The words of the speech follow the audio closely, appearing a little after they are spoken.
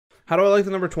How do I like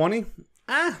the number 20?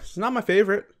 It's not my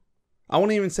favorite. I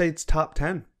won't even say it's top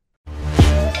 10.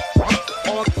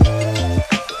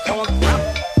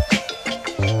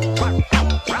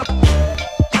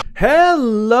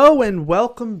 Hello and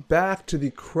welcome back to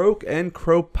the Croak and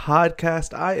Croak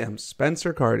podcast. I am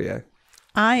Spencer Cartier.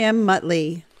 I am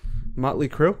Muttley. Motley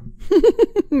Crue?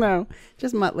 No,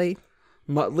 just Muttley.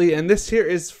 Muttley, and this here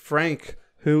is Frank,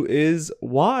 who is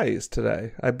wise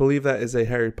today. I believe that is a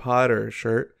Harry Potter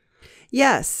shirt.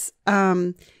 Yes.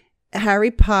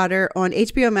 Harry Potter on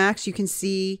HBO Max. You can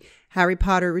see Harry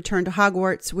Potter Return to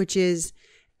Hogwarts, which is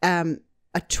a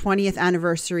 20th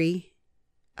anniversary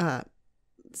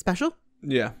special.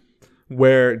 Yeah.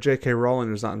 Where J.K.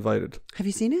 Rowling was not invited. Have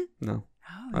you seen it? No.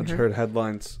 Oh, I just heard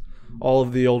headlines. All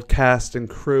of the old cast and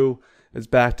crew is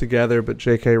back together, but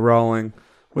J.K. Rowling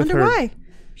with Wonder her. why.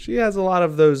 She has a lot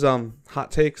of those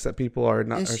hot takes that people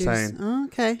are saying. Oh,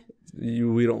 okay.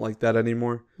 We don't like that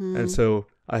anymore. And so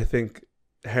I think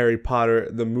Harry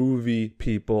Potter, the movie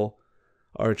people,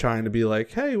 are trying to be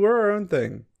like, hey, we're our own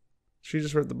thing. She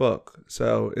just read the book.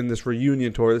 So in this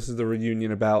reunion tour, this is the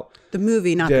reunion about the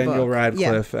movie, not Daniel the book.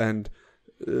 Radcliffe and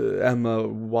Emma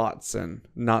Watson.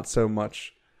 Not so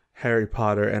much Harry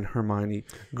Potter and Hermione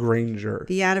Granger.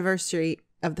 The anniversary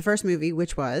of the first movie,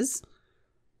 which was?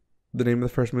 The name of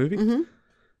the first movie? Mm-hmm.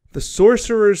 The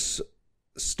Sorcerer's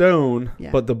Stone,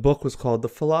 Yeah. but the book was called The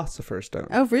Philosopher's Stone.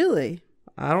 Oh, really?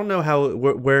 I don't know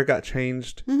where it got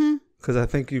changed, because I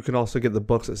think you can also get the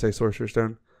books that say Sorcerer's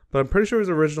Stone, but I'm pretty sure it was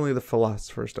originally The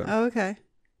Philosopher's Stone. Oh, okay.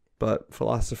 But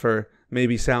philosopher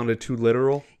maybe sounded too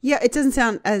literal. Yeah, it doesn't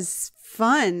sound as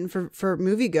fun for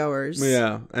moviegoers.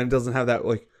 Yeah, and it doesn't have that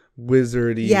like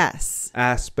wizardy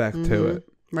aspect to it.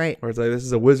 Right. Where it's like, this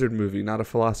is a wizard movie, not a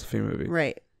philosophy movie.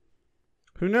 Right.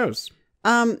 Who knows?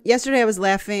 Yesterday I was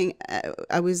laughing.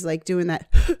 I was like doing that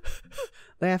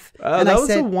laugh. And that was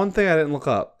the one thing I didn't look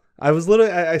up. I was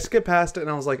literally, I skipped past it and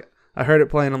I was like, I heard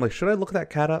it playing. I'm like, should I look that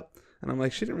cat up? And I'm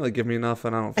like, she didn't really give me enough,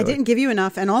 and I didn't give you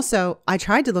enough. And also, I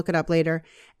tried to look it up later,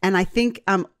 and I think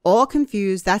I'm all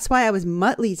confused. That's why I was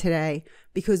Muttley today,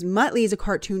 because Muttley is a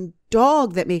cartoon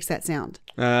dog that makes that sound.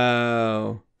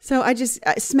 Oh. So I just,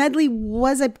 Smedley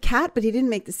was a cat, but he didn't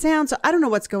make the sound. So I don't know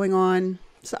what's going on.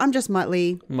 So I'm just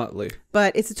Muttley. Muttley.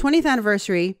 But it's the 20th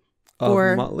anniversary of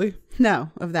Muttley? No,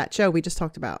 of that show we just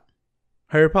talked about.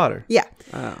 Harry Potter? Yeah.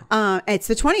 Oh. It's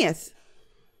the 20th.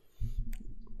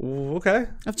 Okay.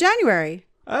 Of January.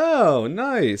 Oh,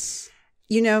 nice.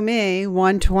 You know me,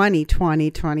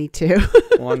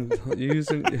 1/20/2022. You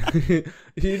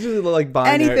usually like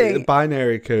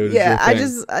binary codes. Yeah,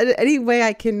 any way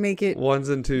I can make it. Ones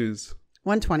and twos.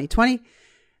 1/20/20.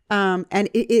 And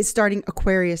it is starting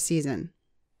Aquarius season.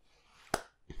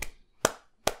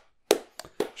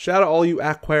 Shout out all you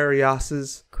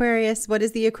Aquariuses. Aquarius. What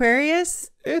is the Aquarius?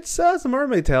 It's a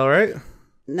mermaid tail, right?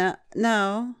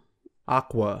 No.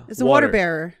 Aqua. It's a water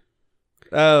bearer.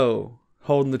 Oh,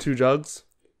 holding the two jugs?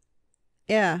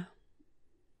 Yeah.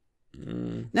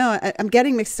 No, I'm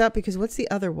getting mixed up because what's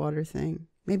the other water thing?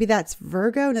 Maybe that's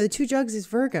Virgo? No, the two jugs is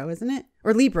Virgo, isn't it?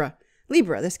 Or Libra.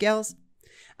 The scales.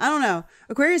 I don't know.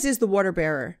 Aquarius is the water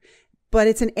bearer, but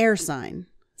it's an air sign.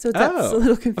 So that's a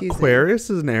little confusing. Aquarius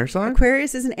is an air sign?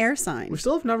 Aquarius is an air sign. We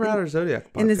still have never had our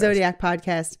Zodiac podcast. In the Zodiac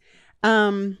podcast.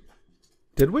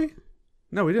 Did we?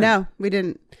 No, we didn't. No, we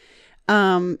didn't.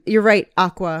 You're right.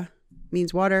 Aqua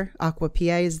means water. Aqua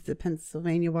PA is the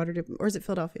Pennsylvania water, or is it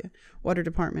Philadelphia water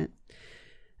department?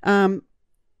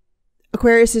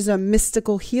 Aquarius is a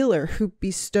mystical healer who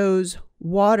bestows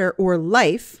water or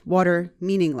life, water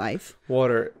meaning life.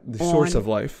 Water, the source of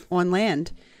life. On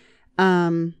land.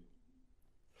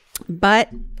 But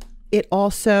it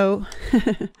also,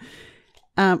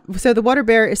 so the water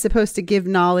bearer is supposed to give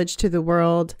knowledge to the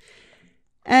world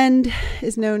and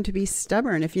is known to be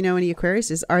stubborn. If you know any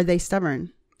Aquariuses, are they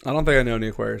stubborn? I don't think I know any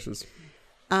Aquariuses.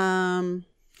 I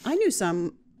knew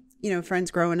some, friends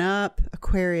growing up.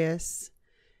 Aquarius.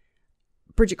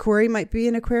 Bridget Corey might be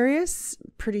an Aquarius.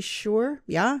 Pretty sure.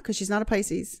 Yeah, because she's not a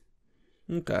Pisces.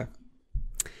 Okay.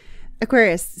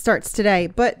 Aquarius starts today,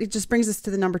 but it just brings us to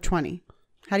the number 20.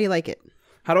 How do you like it?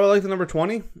 How do I like the number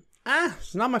 20?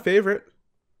 It's not my favorite.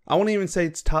 I won't even say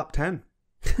it's top 10.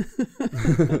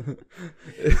 Number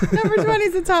 20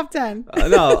 is a top 10.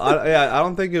 No, I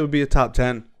don't think it would be a top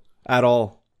 10 at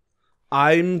all.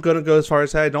 I'm going to go as far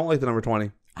as say I don't like the number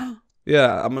 20. Oh.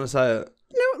 Yeah, I'm going to say it.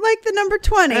 No, like the number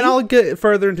 20. And I'll get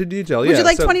further into detail. Would you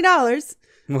like $20?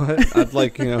 What? I'd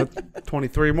like,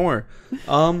 23 more.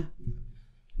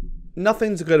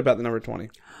 Nothing's good about the number 20.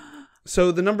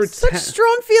 So the number 10. Such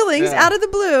strong feelings out of the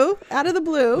blue.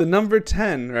 The number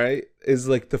 10, right, is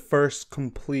like the first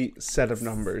complete set of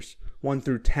numbers 1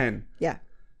 through 10. Yeah.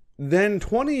 Then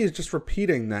 20 is just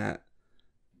repeating that.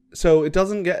 So it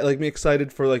doesn't get like me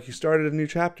excited for like you started a new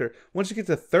chapter. Once you get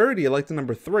to 30, I like the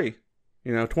number 3.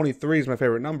 23 is my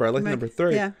favorite number. I like the number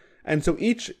 3. Yeah. And so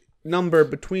each number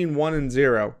between 1 and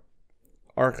 0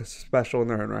 are special in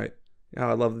their own right.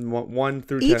 I love them 1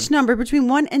 through 10. Each number between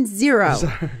 1 and 0.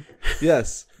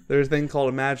 Yes. There's a thing called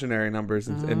imaginary numbers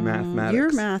in mathematics.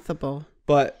 You're mathable.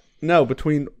 But no,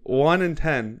 between 1 and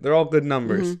 10, they're all good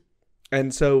numbers.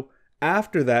 And so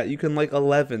after that, you can like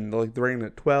 11, like the ring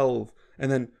at 12.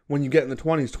 And then when you get in the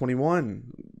 20s,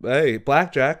 21. Hey,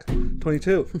 blackjack,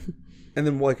 22. And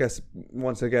then like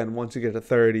once again, once you get to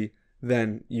 30,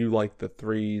 then you like the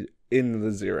 3 in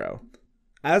the 0.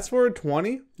 As for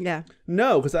 20, yeah,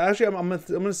 no, because actually I'm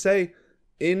gonna say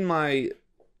in my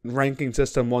ranking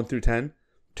system 1 through 10,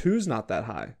 2's not that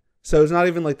high, so it's not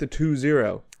even like the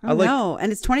 2-0. Oh, no,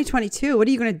 and it's 2022. What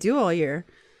are you gonna do all year?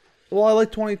 Well, I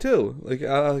like 22. Like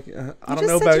I don't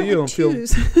know said about you. Like I'm feeling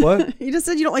what? You just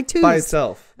said you don't like 2s by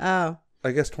itself. Oh,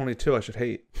 I guess 22 I should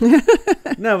hate.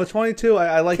 No, but 22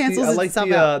 I like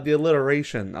the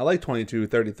alliteration. I like 22,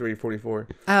 33, 44.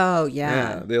 Oh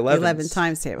yeah, the 11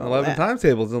 times table. 11 times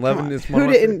tables. 11 is who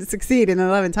didn't succeed in the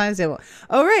 11 times table?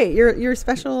 Oh right, your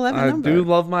special 11 number. I do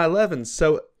love my 11s.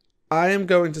 So I am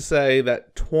going to say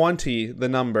that 20, the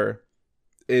number,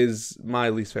 is my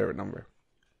least favorite number.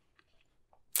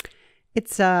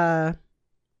 It's that's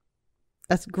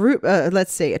group.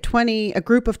 Let's say a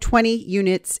group of 20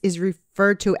 units is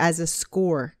referred to as a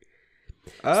score.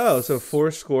 Oh, so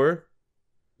 4 score.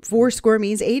 4 score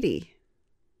means 80.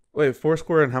 Wait, 4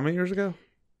 score and how many years ago?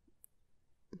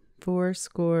 4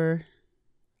 score.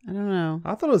 I don't know.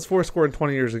 I thought it was 4 score and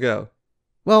 20 years ago.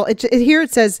 Well, here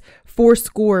it says 4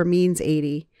 score means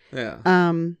 80.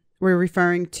 Yeah. We're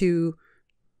referring to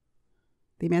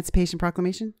the Emancipation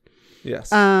Proclamation.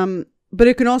 Yes. But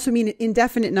it can also mean an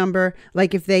indefinite number,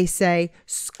 like if they say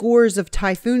scores of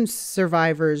typhoon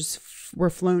survivors were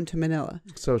flown to Manila.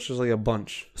 So it's just like a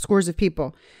bunch. Scores of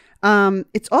people.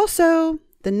 It's also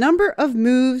the number of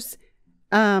moves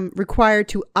required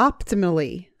to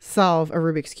optimally solve a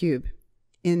Rubik's Cube.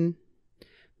 In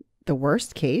the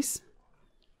worst case,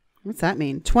 what's that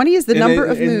mean? 20 is the number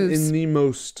of moves. In the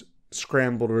most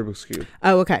scrambled Rubik's Cube.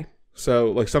 Oh, okay.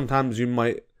 So like sometimes you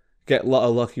might get a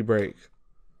lucky break.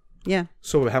 Yeah.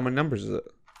 So how many numbers is it?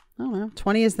 I don't know.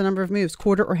 20 is the number of moves,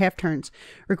 quarter or half turns,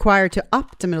 required to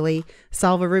optimally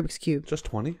solve a Rubik's Cube. Just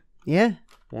 20? Yeah.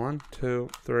 1, 2,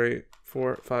 3,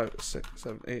 4, 5, 6,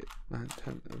 7, 8, 9,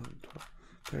 10, 11, 12,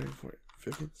 13, 14,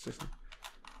 15, 16.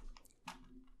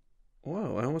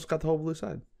 Whoa, I almost got the whole blue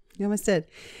side. You almost did.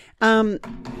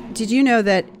 Did you know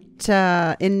that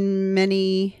in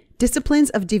many disciplines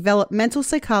of developmental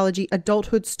psychology,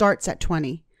 adulthood starts at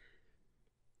 20?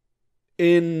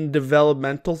 In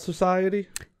developmental society?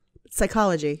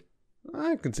 Psychology.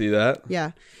 I can see that.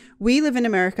 Yeah. We live in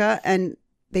America and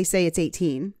they say it's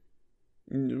 18.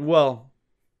 Well,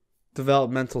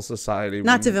 developmental society.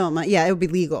 Not development. Yeah, it would be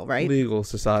legal, right? Legal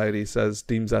society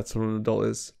deems that's what an adult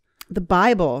is. The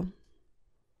Bible,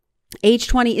 age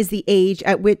 20 is the age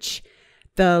at which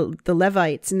the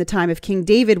Levites in the time of King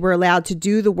David were allowed to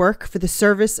do the work for the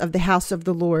service of the house of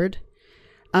the Lord.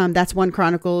 That's 1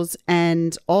 Chronicles.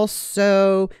 And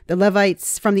also the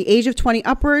Levites from the age of 20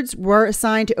 upwards were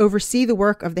assigned to oversee the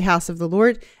work of the house of the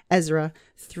Lord. Ezra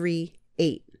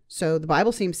 3:8. So the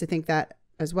Bible seems to think that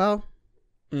as well.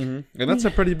 Mm-hmm. And that's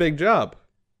a pretty big job.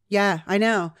 Yeah, I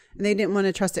know. And they didn't want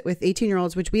to trust it with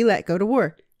 18-year-olds, which we let go to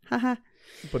war. Haha.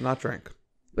 But not drink.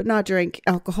 But not drink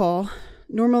alcohol.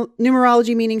 Normal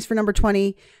numerology meanings for number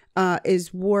 20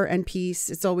 is war and peace.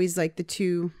 It's always like the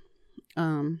two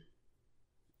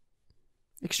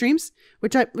extremes,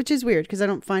 which is weird because I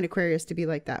don't find Aquarius to be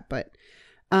like that. But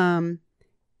and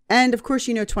of course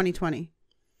 2020.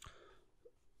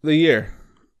 The year.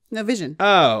 No, vision.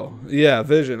 Oh, yeah,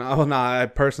 vision. Oh, no, I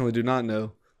personally do not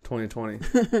know 2020.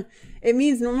 It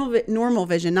means normal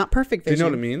vision, not perfect vision. Do you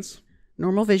know what it means?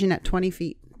 Normal vision at 20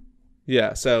 feet.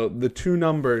 Yeah, so the 2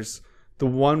 numbers, the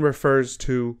one refers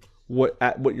to what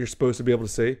you're supposed to be able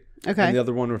to see. Okay. And the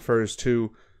other one refers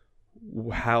to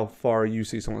how far you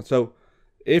see someone. So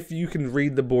if you can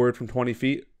read the board from 20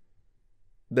 feet,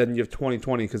 then you have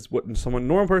 20/20 because what someone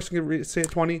normal person can see at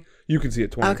 20, you can see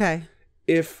at 20. Okay.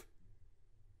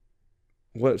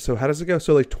 So how does it go?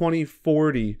 So like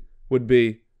 20/40 would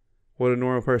be what a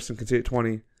normal person can see at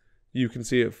 20. You can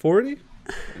see at 40.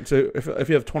 So if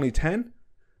you have 20/10,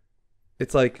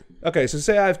 it's like, okay, so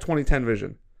say I have 20/10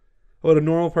 vision. What a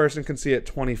normal person can see at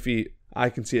 20 feet, I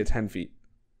can see at 10 feet.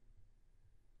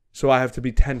 So I have to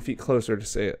be 10 feet closer to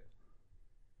see it.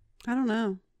 I don't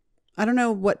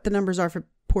know what the numbers are for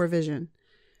poor vision.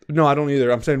 No, I don't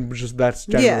either. I'm saying just that's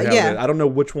generally how it is. I don't know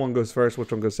which one goes first,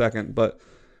 which one goes second, but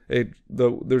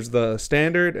there's the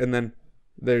standard, and then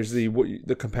there's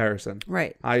the comparison.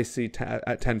 Right. I see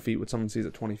at 10 feet what someone sees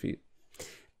at 20 feet.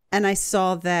 And I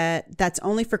saw that that's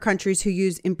only for countries who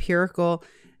use empirical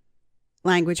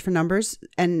language for numbers,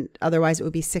 and otherwise it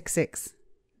would be 6'6",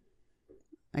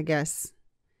 I guess.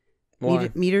 Why?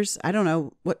 Meters? I don't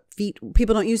know what feet.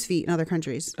 People don't use feet in other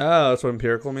countries. Oh, that's what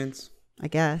empirical means? I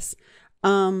guess.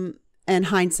 And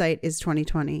hindsight is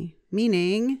 2020,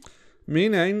 meaning,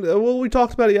 well, we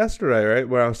talked about it yesterday, right?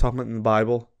 Where I was talking about in the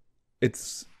Bible,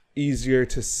 it's easier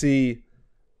to see.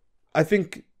 I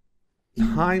think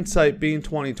hindsight being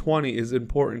 2020 is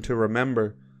important to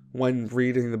remember when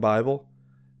reading the Bible,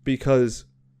 because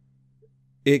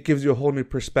it gives you a whole new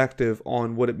perspective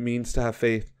on what it means to have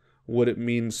faith, what it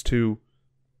means to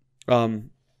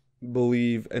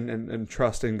believe and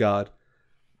trust in God.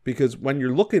 Because when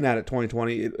you're looking at it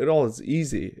 2020, it all is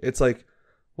easy. It's like,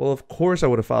 well, of course I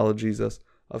would have followed Jesus.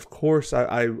 Of course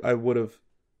I would have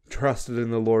trusted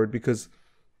in the Lord, because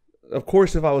of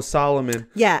course if I was Solomon,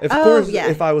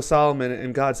 if I was Solomon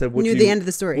and God said, the end of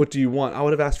the story. What do you want? I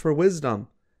would have asked for wisdom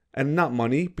and not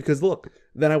money, because look,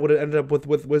 then I would have ended up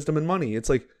with wisdom and money. It's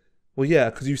like, well, yeah,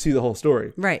 because you see the whole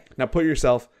story. Right. Now put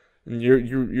yourself, and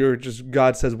you're just,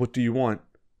 God says, what do you want?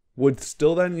 Would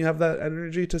still then you have that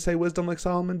energy to say wisdom like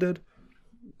Solomon did?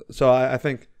 So I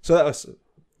think, so that was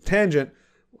tangent.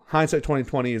 Hindsight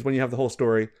 2020 is when you have the whole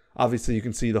story. Obviously you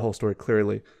can see the whole story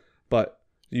clearly, but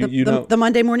you know the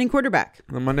Monday morning quarterback.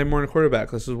 The Monday morning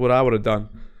quarterback. This is what I would have done.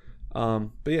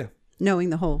 But yeah, knowing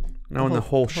the whole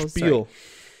spiel. Story.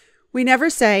 We never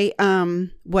say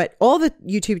what all the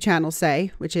YouTube channels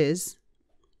say, which is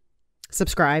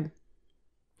subscribe,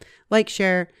 like,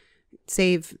 share,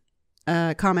 save,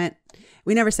 comment.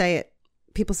 We never say it.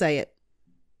 People say it.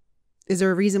 Is there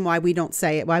a reason why we don't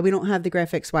say it? Why we don't have the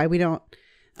graphics? Why we don't?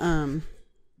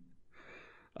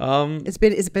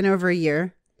 It's been over a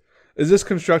year. Is this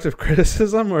constructive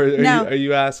criticism, or are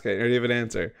you asking, or do you have an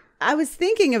answer? I was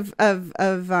thinking of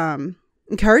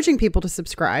encouraging people to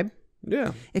subscribe.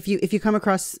 Yeah. If you come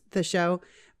across the show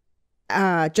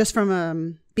just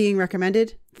from being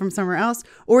recommended from somewhere else,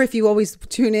 or if you always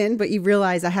tune in but you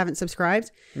realize I haven't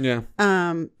subscribed. Yeah.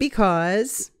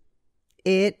 Because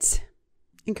it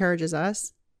encourages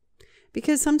us.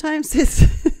 Because sometimes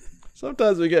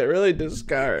sometimes we get really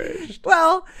discouraged.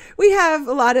 Well, we have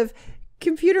a lot of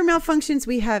computer malfunctions.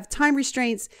 We have time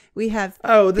restraints. We have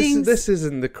this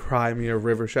isn't the Crimea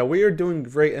River show. We are doing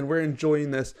great and we're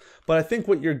enjoying this. But I think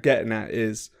what you're getting at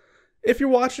is, if you're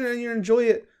watching it and you enjoy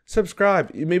it,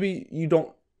 subscribe. Maybe you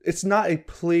don't. It's not a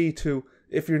plea to,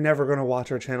 if you're never going to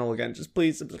watch our channel again, just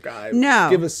please subscribe. No.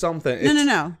 Give us something.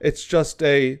 No. It's just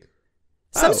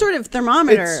some sort of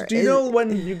thermometer. Do you know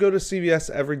when you go to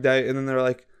CVS every day and then they're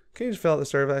like, can you just fill out the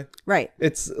survey? Right.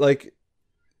 It's like,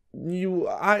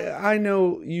 I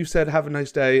know you said have a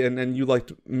nice day and you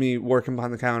liked me working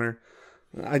behind the counter.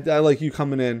 I like you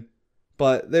coming in.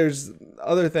 But there's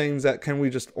other things that can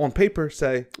we just on paper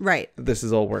say, right, this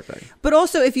is all working. But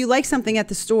also, if you like something at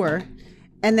the store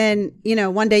and then,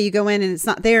 one day you go in and it's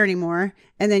not there anymore,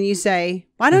 and then you say,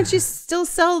 why don't you still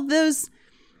sell those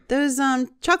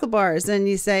chocolate bars? And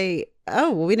you say, oh,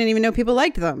 well, we didn't even know people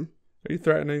liked them. Are you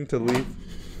threatening to leave?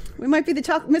 We might be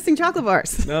the missing chocolate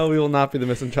bars. No, we will not be the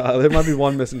missing chocolate. There might be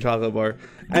one missing chocolate bar.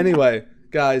 Anyway,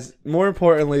 guys, more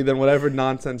importantly than whatever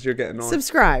nonsense you're getting on,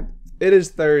 subscribe. It is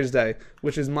Thursday,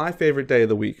 which is my favorite day of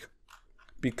the week,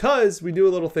 because we do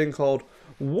a little thing called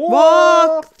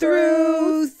Walk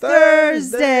Through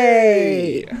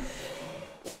Thursday. I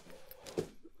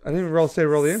didn't even roll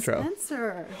the intro.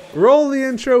 Spencer. Roll the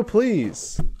intro,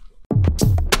 please.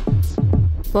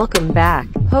 Welcome back.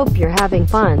 Hope you're having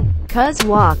fun, 'cause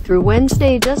Walk Through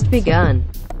Wednesday just begun.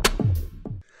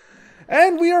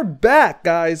 And we are back,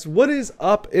 guys. What is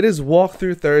up? It is Walk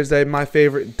Through Thursday, my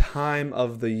favorite time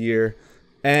of the year.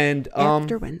 And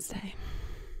after Wednesday.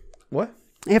 What?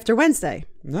 After Wednesday.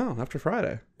 No, after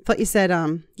Friday. I thought you said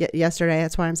yesterday.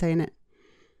 That's why I'm saying it.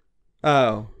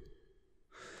 Oh.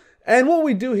 And what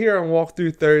we do here on Walk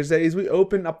Through Thursday is we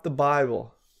open up the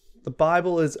Bible. The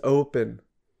Bible is open.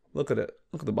 Look at it.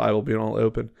 Look at the Bible being all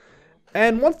open.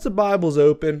 And once the Bible's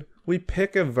open, we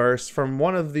pick a verse from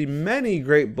one of the many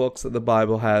great books that the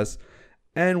Bible has,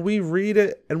 and we read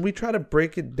it and we try to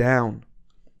break it down.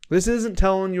 This isn't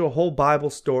telling you a whole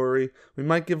Bible story. We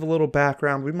might give a little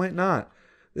background. We might not.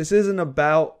 This isn't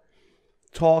about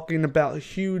talking about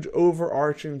huge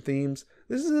overarching themes.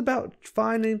 This is about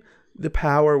finding the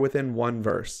power within one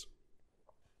verse.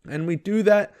 And we do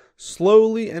that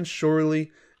slowly and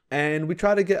surely, and we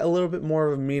try to get a little bit more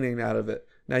of a meaning out of it.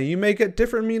 Now, you may get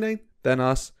different meaning than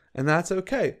us, and that's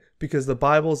okay, because the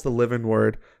Bible is the living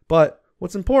word. But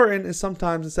what's important is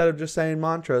sometimes instead of just saying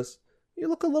mantras, you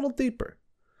look a little deeper.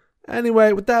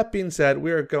 Anyway, with that being said,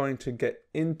 we are going to get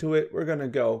into it. We're going to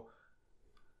go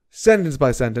sentence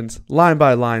by sentence, line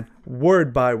by line,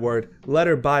 word by word,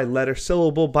 letter by letter,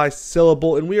 syllable by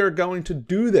syllable, and we are going to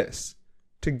do this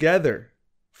together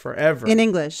forever. In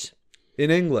English. In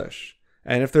English.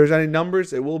 And if there's any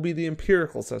numbers, it will be the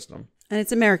empirical system. And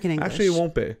it's American English. Actually, it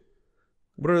won't be.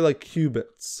 What are like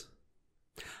cubits?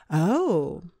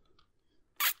 Oh.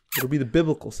 It'll be the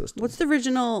biblical system. What's the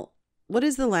original? What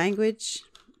is the language?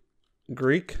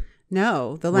 Greek?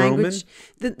 No, the language.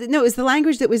 No, it's the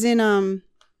language that was in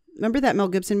remember that Mel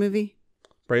Gibson movie?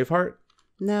 Braveheart?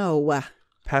 No.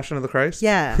 Passion of the Christ?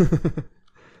 Yeah.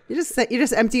 you're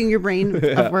just emptying your brain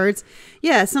of words.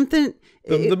 Yeah, something.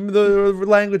 The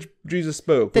language Jesus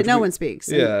spoke that no one speaks.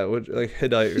 Yeah, which, like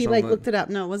Hittite or he something. He looked it up.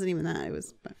 No, it wasn't even that. It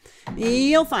was.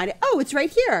 You'll find it. Oh, it's right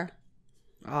here.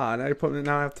 Now you're putting it.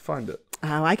 Now I have to find it.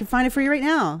 Oh, I can find it for you right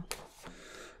now.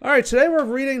 All right, today we're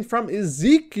reading from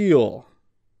Ezekiel.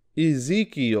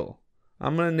 Ezekiel.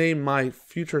 I'm going to name my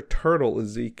future turtle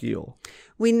Ezekiel.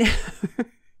 We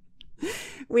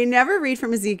never read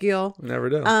from Ezekiel. Never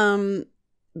do.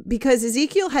 Because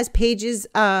Ezekiel has pages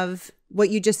of what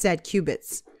you just said,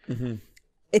 cubits. Mm-hmm.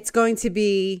 It's going to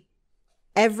be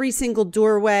every single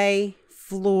doorway,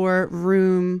 floor,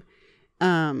 room,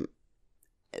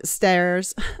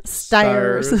 stairs.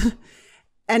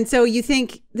 And so you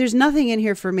think there's nothing in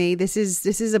here for me. This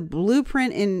is a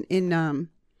blueprint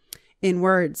in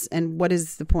words, and what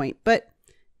is the point? But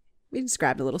we just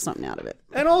grabbed a little something out of it.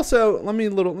 And also, let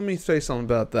me say something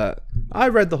about that. I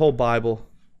read the whole Bible,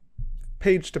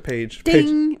 page to page.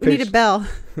 Ding! We need a bell.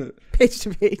 Page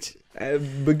to page.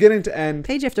 Beginning to end.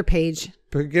 Page after page.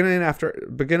 Beginning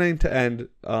to end.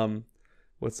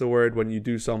 What's the word when you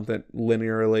do something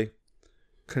linearly?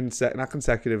 Not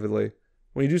consecutively.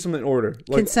 When you do something in order.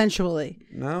 Like, consensually.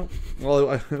 No.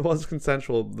 Well, it was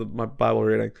consensual, my Bible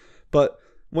reading. But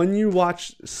when you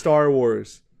watch Star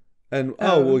Wars, and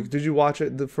did you watch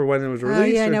it for when it was released? Oh,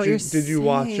 yeah, I know what you're did you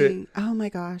watch it? Oh my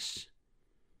gosh.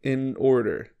 In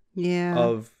order. Yeah.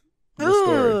 Of the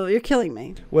story. Oh, you're killing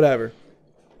me. Whatever.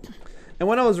 And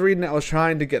when I was reading it, I was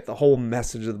trying to get the whole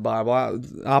message of the Bible.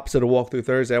 Opposite of Walk Through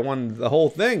Thursday, I wanted the whole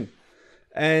thing.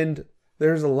 And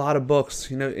there's a lot of books,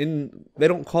 they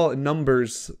don't call it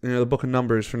Numbers, the book of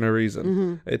Numbers for no reason.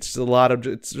 Mm-hmm.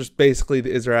 It's just basically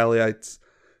the Israelites.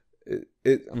 I'm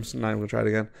not even going to try it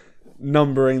again.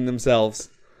 Numbering themselves.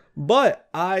 But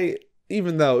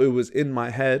even though it was in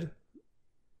my head,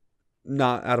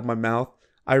 not out of my mouth,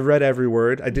 I read every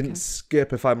word. I didn't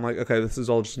skip if I'm like, okay, this is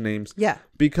all just names. Yeah.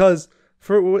 Because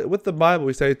with the Bible,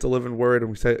 we say it's a living word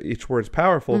and we say each word is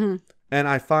powerful. Mm-hmm. And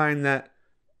I find that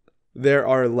there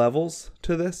are levels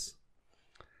to this.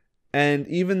 And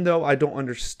even though I don't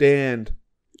understand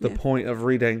the point of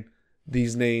reading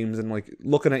these names and like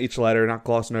looking at each letter, not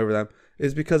glossing over them,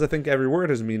 is because I think every word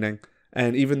has meaning.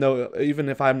 And even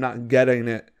if I'm not getting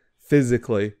it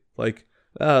physically, like,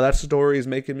 oh, that story is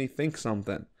making me think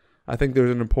something, I think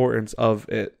there's an importance of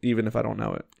it, even if I don't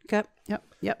know it.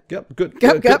 Yep. Good.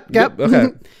 Okay.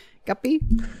 Guppy.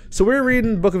 So we're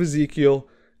reading the book of Ezekiel,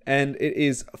 and it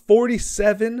is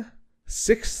 47,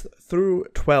 6 through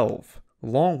 12.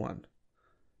 Long one.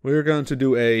 We're going to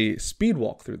do a speed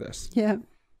walk through this. Yeah.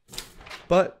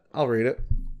 But I'll read it.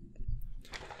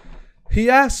 He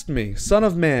asked me, "Son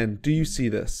of man, do you see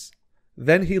this?"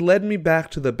 Then he led me back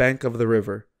to the bank of the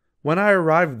river. When I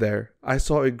arrived there, I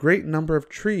saw a great number of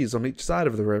trees on each side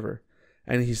of the river.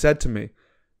 And he said to me,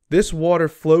 "This water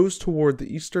flows toward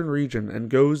the eastern region and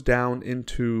goes down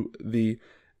into the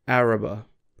Arabah,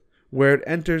 where it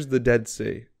enters the Dead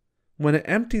Sea. When it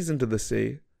empties into the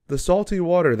sea, the salty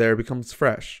water there becomes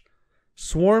fresh.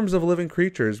 Swarms of living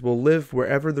creatures will live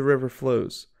wherever the river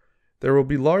flows. There will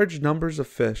be large numbers of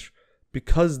fish,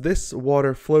 because this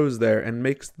water flows there and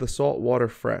makes the salt water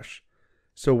fresh.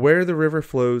 So where the river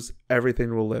flows,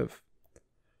 everything will live.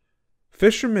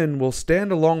 Fishermen will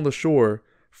stand along the shore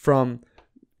from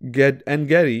En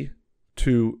Gedi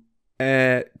to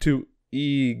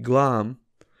Eglaim.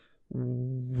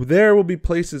 There will be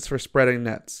places for spreading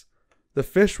nets. The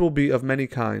fish will be of many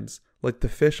kinds, like the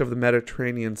fish of the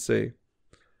Mediterranean Sea.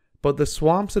 But the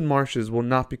swamps and marshes will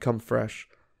not become fresh.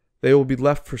 They will be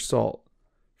left for salt.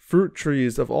 Fruit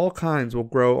trees of all kinds will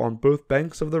grow on both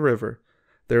banks of the river.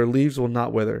 Their leaves will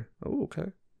not wither." Oh,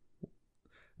 okay.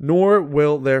 "Nor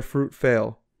will their fruit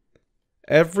fail.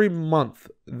 Every month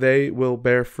they will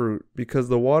bear fruit, because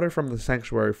the water from the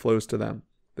sanctuary flows to them.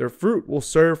 Their fruit will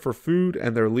serve for food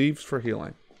and their leaves for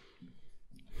healing."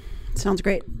 Sounds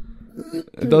great.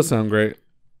 It does sound great.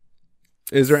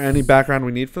 Is there any background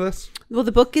we need for this? Well,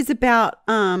 the book is about,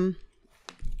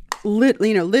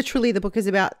 literally the book is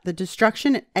about the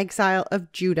destruction and exile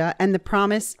of Judah and the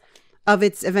promise of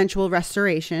its eventual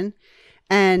restoration.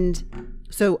 And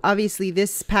so obviously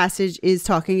this passage is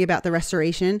talking about the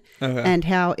restoration and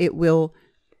how it will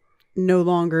no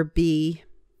longer be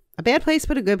a bad place,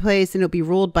 but a good place. And it'll be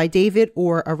ruled by David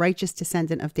or a righteous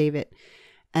descendant of David.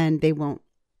 And they won't,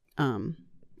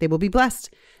 they will be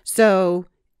blessed. So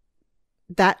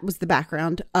that was the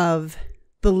background of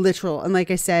the literal. And like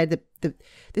I said,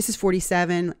 this is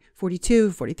 47,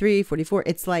 42, 43, 44.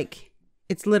 It's like,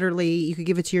 it's literally, you could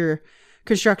give it to your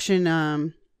construction,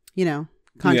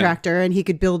 contractor, and he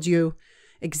could build you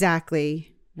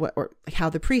exactly what, or how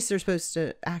the priests are supposed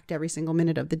to act every single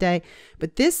minute of the day.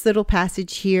 But this little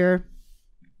passage here,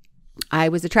 I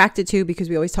was attracted to because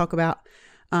we always talk about,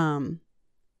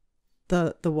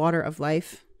 the water of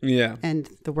life. Yeah. And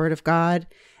the word of God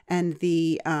and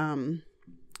the,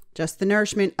 just the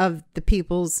nourishment of the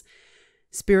people's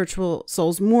spiritual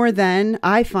souls more than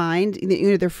I find,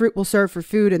 their fruit will serve for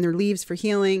food and their leaves for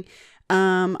healing.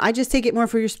 I just take it more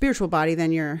for your spiritual body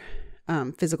than your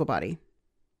physical body.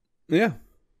 Yeah.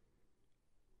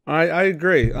 I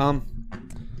agree. I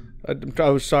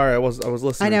was sorry. I was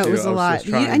listening. I know to it was a lot.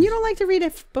 And you don't like to read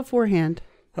it beforehand.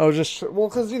 I was just, well,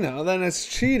 because, then it's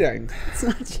cheating. It's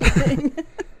not cheating.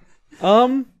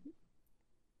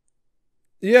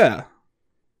 Yeah.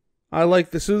 I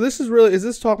like this. So this is really, is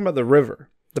this talking about the river?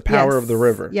 The power of the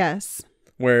river? Yes.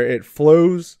 Where it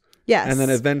flows. Yes. And then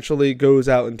eventually goes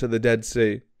out into the Dead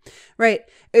Sea. Right.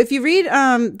 If you read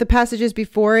the passages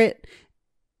before it,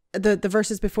 the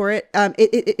verses before it,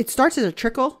 it starts as a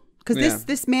trickle. Because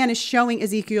this man is showing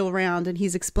Ezekiel around and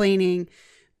he's explaining,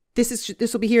 this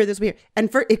will be here, this will be here. And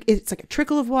it's like a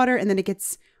trickle of water, and then it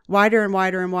gets wider and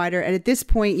wider and wider. And at this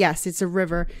point, yes, it's a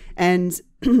river. And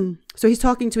so he's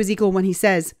talking to Ezekiel when he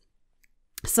says,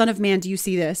 "Son of man, do you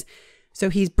see this?" So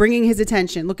he's bringing his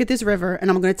attention. Look at this river, and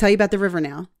I'm going to tell you about the river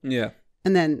now. Yeah.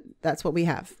 And then that's what we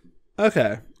have.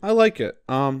 Okay. I like it.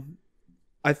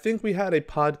 I think we had a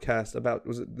podcast about,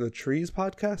 was it the Trees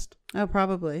podcast? Oh,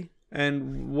 probably.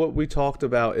 And what we talked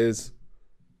about is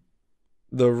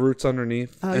the roots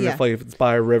underneath. Oh, and yeah. if it's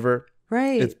by a river,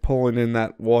 right, it's pulling in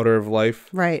that water of life.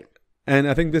 Right. And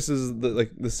I think this is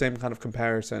the same kind of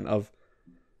comparison of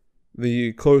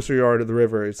the closer you are to the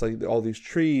river, it's like all these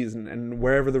trees, and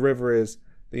wherever the river is,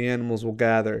 the animals will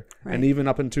gather. Right. And even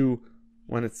up into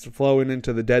when it's flowing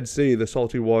into the Dead Sea, the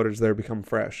salty waters there become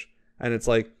fresh. And it's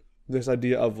like this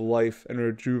idea of life and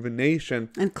rejuvenation.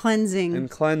 And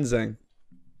cleansing.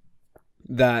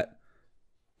 That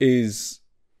is,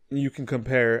 you can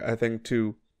compare, I think,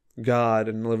 to God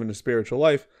and living a spiritual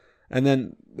life. And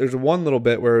then there's one little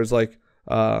bit where it's like,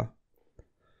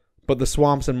 but the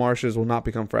swamps and marshes will not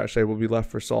become fresh. They will be left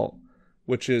for salt,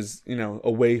 which is,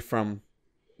 away from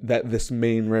this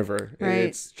main river. Right.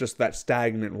 It's just that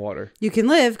stagnant water. You can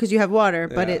live because you have water,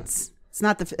 but it's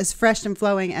not as fresh and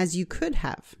flowing as you could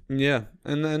have. Yeah.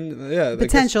 And then,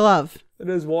 potential of. It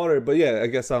is water, but I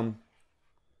guess,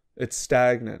 it's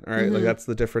stagnant, right? Mm-hmm. Like that's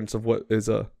the difference of what is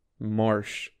a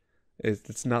marsh.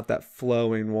 It's not that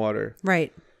flowing water.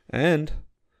 Right. And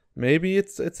maybe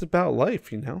it's about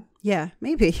life, Yeah,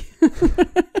 maybe.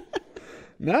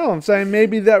 No, I'm saying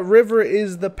maybe that river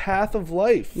is the path of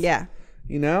life. Yeah.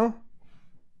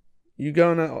 You're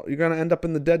gonna end up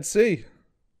in the Dead Sea.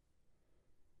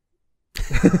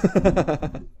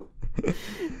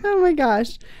 Oh my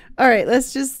gosh. All right,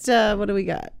 let's just what do we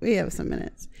got? We have some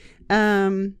minutes.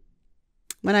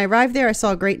 When I arrived there, I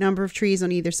saw a great number of trees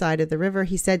on either side of the river.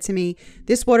 He said to me,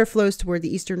 "This water flows toward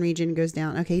the eastern region and goes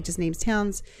down." Okay, he just names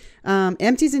towns.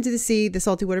 Empties into the sea. The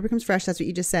salty water becomes fresh. That's what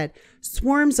you just said.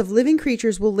 Swarms of living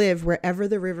creatures will live wherever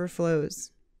the river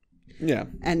flows. Yeah.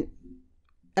 And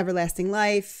everlasting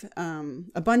life,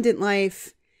 abundant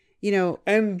life,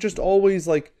 And just always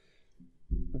the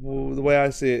way I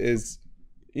see it is,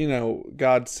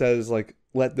 God says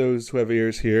let those who have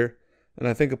ears hear. And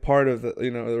I think a part of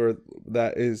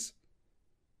that is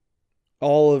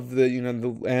all of the,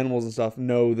 the animals and stuff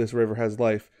know this river has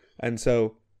life. And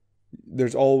so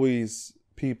there's always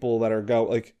people that are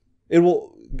God,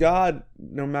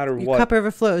 no matter your what. Your cup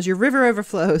overflows. Your river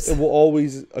overflows. It will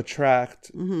always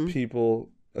attract mm-hmm. people,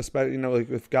 especially,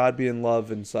 with God being love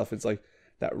and stuff. It's like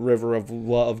that river of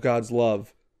love, of God's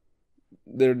love.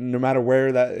 There, no matter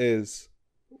where that is,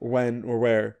 when or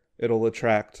where, it'll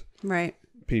attract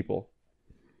people.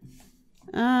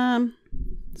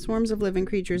 Swarms of living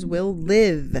creatures will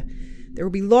live. There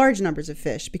will be large numbers of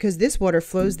fish because this water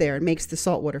flows there and makes the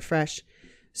salt water fresh.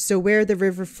 So where the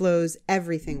river flows,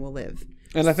 everything will live.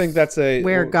 And I think that's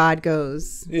where God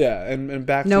goes. Yeah, and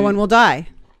back. No one will die.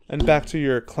 And back to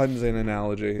your cleansing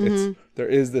analogy, there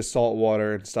is this salt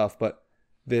water and stuff, but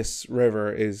this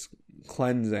river is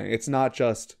cleansing. It's not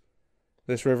just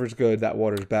this river's good, that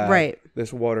water's bad. Right.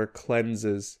 This water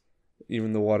cleanses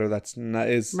even the water that's not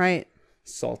is right.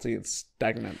 salty and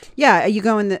stagnant. Yeah, you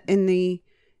go in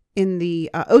the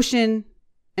ocean,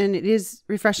 and it is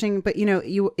refreshing, but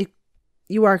you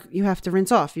have to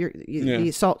rinse off.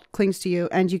 The salt clings to you,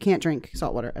 and you can't drink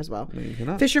salt water as well. No, you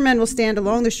cannot. Fishermen will stand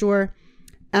along the shore.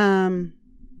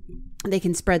 They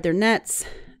can spread their nets,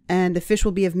 and the fish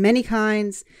will be of many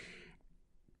kinds.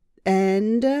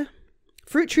 And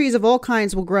fruit trees of all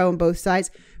kinds will grow on both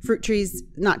sides. Fruit trees,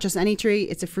 not just any tree.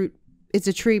 It's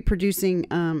a tree producing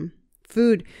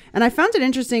food. And I found it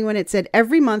interesting when it said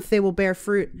every month they will bear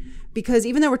fruit, because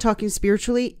even though we're talking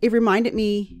spiritually, it reminded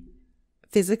me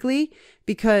physically,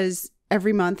 because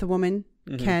every month a woman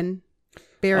can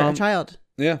bear a child.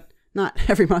 Yeah. Not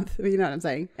every month, but you know what I'm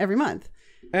saying? Every month.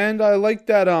 And I like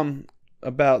that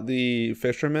about the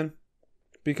fishermen,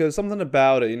 because something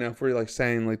about it, if we're like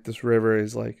saying like this river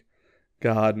is like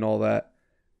God and all that,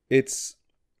 it's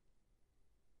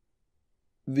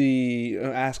the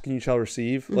asking you shall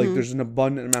receive. Like there's an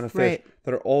abundant amount of fish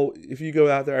that are all, if you go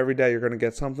out there every day, you're going to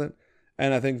get something.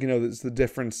 And I think, it's the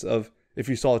difference of if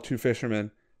you saw two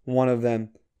fishermen, one of them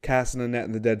casting a net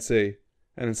in the Dead Sea,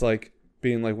 and it's like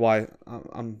being like, why?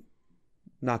 I'm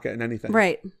not getting anything.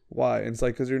 Right. Why? And it's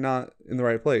like, because you're not in the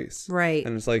right place. Right.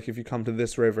 And it's like, if you come to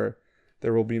this river,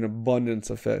 there will be an abundance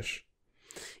of fish.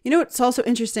 It's also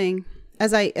interesting,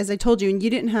 as I told you, and you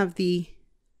didn't have the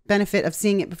benefit of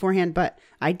seeing it beforehand, but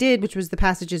I did, which was the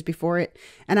passages before it.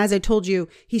 And as I told you,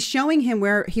 he's showing him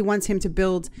where he wants him to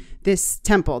build this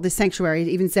temple, this sanctuary. It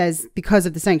even says, because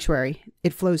of the sanctuary,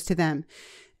 it flows to them.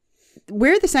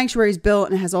 Where the sanctuary is built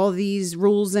and has all these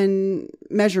rules and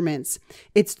measurements,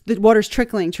 the water's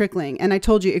trickling. And I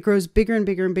told you, it grows bigger and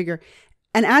bigger and bigger.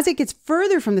 And as it gets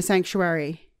further from the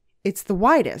sanctuary, it's the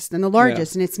widest and the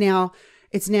largest. Yeah. And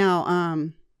it's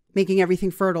now making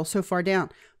everything fertile so far down.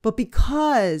 But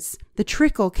because the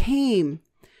trickle came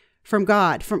from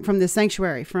God, from the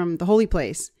sanctuary, from the holy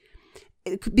place,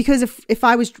 because if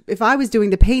I was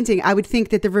doing the painting, I would think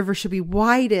that the river should be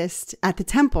widest at the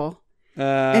temple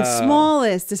and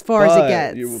smallest as far as it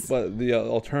gets. But the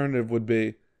alternative would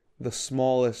be the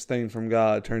smallest thing from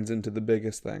God turns into the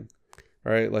biggest thing,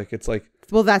 right? Like it's like,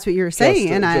 well, that's what you're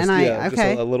saying, okay,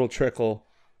 just a little trickle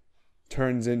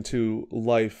turns into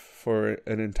life for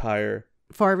an entire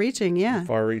far-reaching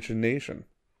nation.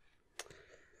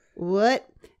 What?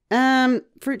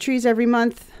 Fruit trees every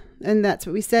month, and that's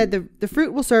what we said. The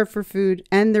fruit will serve for food,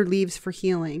 and their leaves for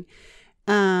healing.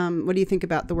 What do you think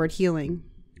about the word healing?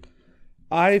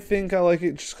 I think I like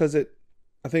it just because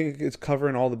I think it's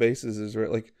covering all the bases,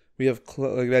 right? Like we have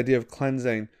like the idea of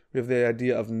cleansing, we have the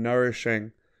idea of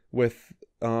nourishing with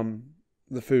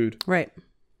the food, right?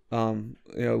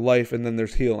 Life, and then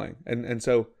there's healing, and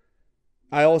so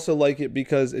I also like it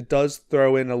because it does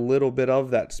throw in a little bit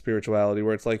of that spirituality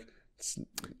where it's like,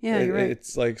 you're right.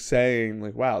 It's like saying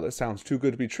like, wow, this sounds too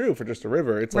good to be true for just a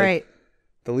river. It's right. Like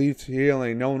the leaves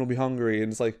healing, no one will be hungry,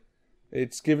 and it's like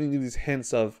it's giving you these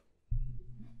hints of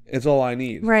it's all I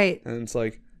need, right? And it's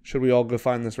like, should we all go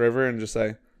find this river and just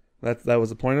say that was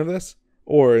the point of this,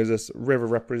 or is this river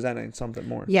representing something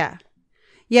more?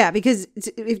 Yeah, because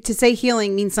to say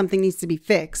healing means something needs to be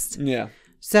fixed. Yeah.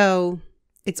 So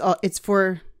it's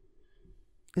for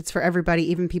everybody,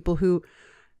 even people who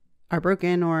are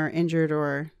broken or injured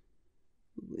or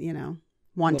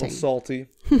wanting. A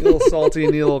little salty,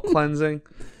 need a little cleansing.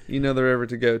 The river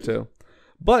to go to.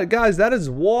 But guys, that is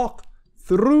Walk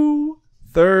Through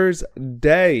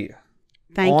Thursday.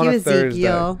 Thank you,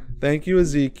 Ezekiel. Thank you,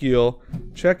 Ezekiel.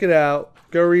 Check it out.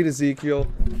 Go read Ezekiel.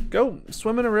 Go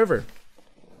swim in a river.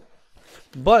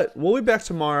 But we'll be back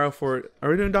tomorrow are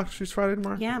we doing Dr. Seuss Friday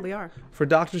tomorrow? Yeah, we are. For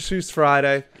Dr. Seuss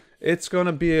Friday, it's going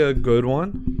to be a good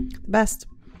one.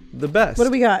 The best. What do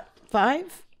we got?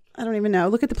 5? I don't even know.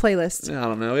 Look at the playlist. I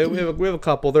don't know. We have a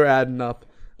couple. They're adding up.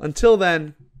 Until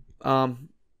then, go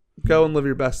and live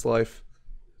your best life.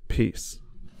 Peace.